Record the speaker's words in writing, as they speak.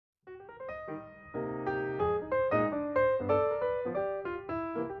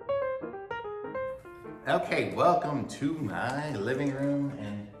Okay, welcome to my living room,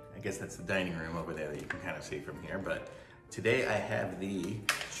 and I guess that's the dining room over there that you can kind of see from here. But today I have the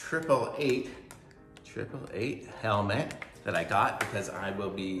Triple Eight helmet that I got because I will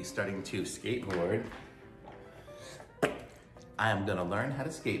be starting to skateboard. I am gonna learn how to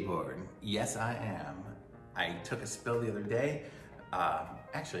skateboard. Yes, I am. I took a spill the other day.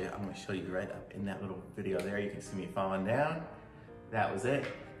 Actually, I'm gonna show you right up in that little video there. You can see me falling down. That was it.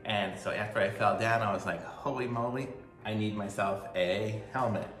 And so after I fell down, I was like, holy moly, I need myself a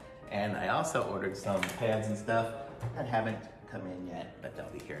helmet. And I also ordered some pads and stuff that haven't come in yet, but they'll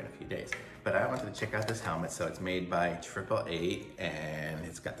be here in a few days. But I wanted to check out this helmet. So it's made by Triple Eight, and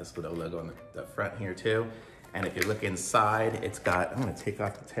it's got this little logo on the front here too. And if you look inside, it's got, I'm gonna take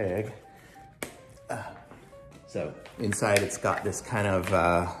off the tag. So inside it's got this kind of,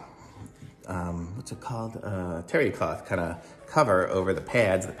 what's it called? Terrycloth kind of cover over the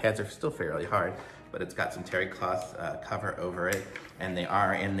pads. The pads are still fairly hard, but it's got some Terrycloth cover over it. And they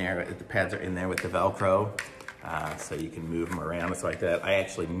are in there, the pads are in there with the Velcro. So you can move them around. It's like that. I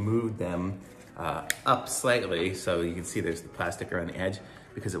actually moved them up slightly so you can see there's the plastic around the edge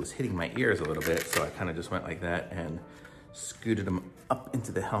because it was hitting my ears a little bit. So I kind of just went like that and scooted them up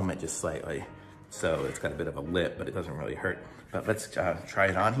into the helmet just slightly. So it's got a bit of a lip, but it doesn't really hurt. But let's try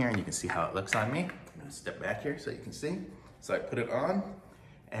it on here and you can see how it looks on me. I'm gonna step back here so you can see. So I put it on,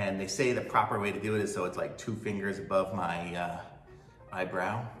 and they say the proper way to do it is so it's like 2 fingers above my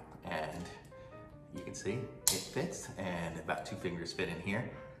eyebrow, and you can see it fits, and about 2 fingers fit in here.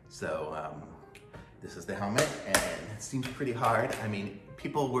 So this is the helmet, and it seems pretty hard. I mean,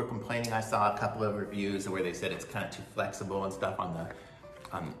 people were complaining. I saw a couple of reviews where they said it's kind of too flexible and stuff on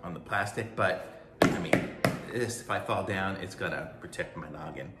the plastic, but I mean, this, if I fall down, it's gonna protect my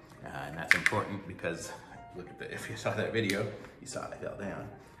noggin, and that's important because look at if you saw that video, you saw I fell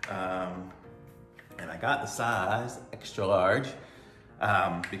down. And I got the size extra large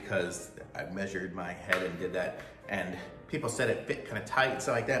because I measured my head and did that, and people said it fit kind of tight and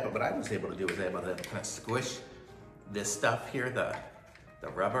stuff like that, but what I was able to do was able to kind of squish this stuff here, the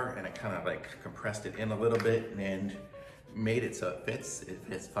rubber, and it kind of like compressed it in a little bit and made it so it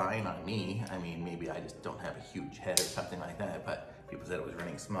fits fine on me. I mean, maybe I just don't have a huge head or something like that, but people said it was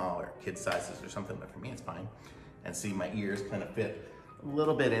running small or kid sizes or something, but for me it's fine. And see, my ears kind of fit a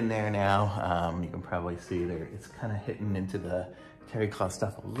little bit in there now. You can probably see there, it's kind of hitting into the Terrycloth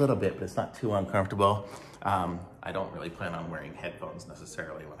stuff a little bit, but it's not too uncomfortable. I don't really plan on wearing headphones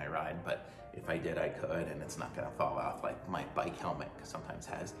necessarily when I ride, but if I did, I could, and it's not gonna fall off like my bike helmet, because sometimes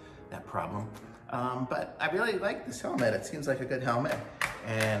has that problem. But I really like this helmet. It seems like a good helmet.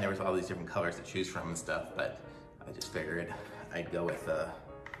 And there was all these different colors to choose from and stuff, but I just figured I'd go with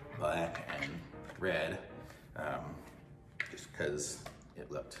black and red, just because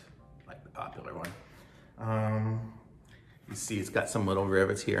it looked like the popular one. You see it's got some little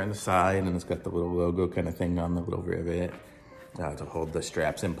rivets here on the side, and it's got the little logo kind of thing on the little rivet to hold the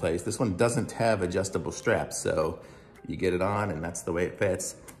straps in place. This one doesn't have adjustable straps, so you get it on and that's the way it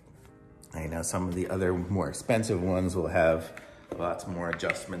fits. I know some of the other more expensive ones will have lots more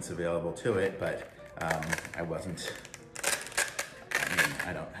adjustments available to it, but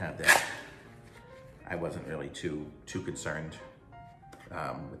I don't have that. I wasn't really too concerned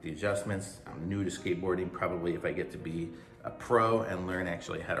with the adjustments. I'm new to skateboarding. Probably if I get to be a pro and learn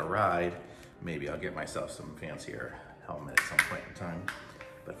actually how to ride, maybe I'll get myself some fancier helmet at some point in time.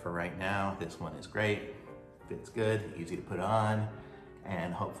 But for right now, this one is great. Fits good, easy to put on,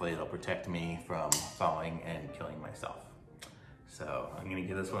 and hopefully it'll protect me from falling and killing myself. So I'm gonna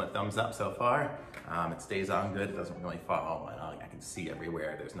give this one a thumbs up so far. It stays on good, it doesn't really fall, and I can see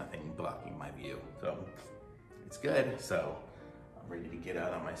everywhere. There's nothing blocking my view. So it's good. So I'm ready to get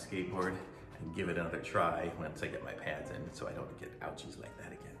out on my skateboard and give it another try once I get my pads in so I don't get ouchies like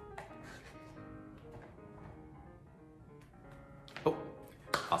that again. Oh,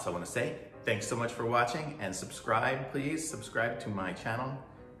 also wanna say, thanks so much for watching, and subscribe, please. Subscribe to my channel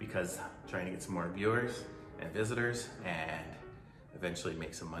because I'm trying to get some more viewers and visitors and eventually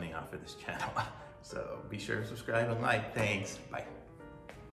make some money off of this channel. So be sure to subscribe and like. Thanks. Bye.